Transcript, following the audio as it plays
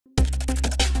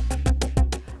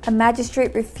A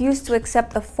magistrate refused to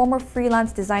accept a former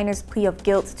freelance designer's plea of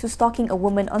guilt to stalking a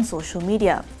woman on social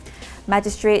media.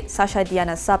 Magistrate Sasha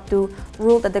Diana Sabtu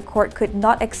ruled that the court could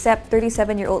not accept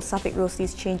 37-year-old Safiq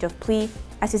Rosli's change of plea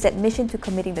as his admission to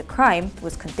committing the crime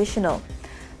was conditional.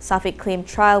 Safiq claimed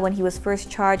trial when he was first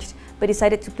charged but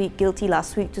decided to plead guilty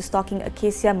last week to stalking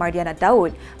Acacia Mardiana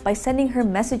Daud by sending her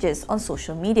messages on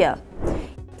social media.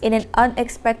 In an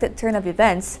unexpected turn of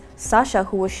events, Sasha,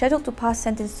 who was scheduled to pass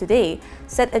sentence today,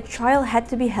 said a trial had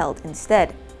to be held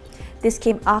instead. This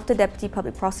came after Deputy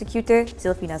Public Prosecutor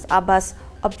Zilfinas Abbas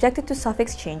objected to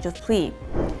Safiq's change of plea.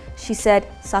 She said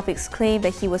Safiq's claim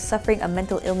that he was suffering a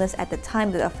mental illness at the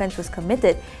time the offence was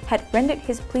committed had rendered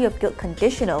his plea of guilt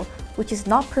conditional, which is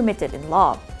not permitted in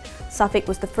law. Safiq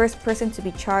was the first person to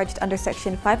be charged under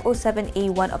Section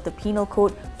 507A1 of the Penal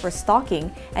Code for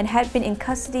stalking and had been in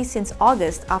custody since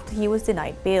August after he was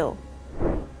denied bail.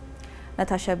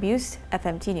 Natasha Buse,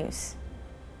 FMT News.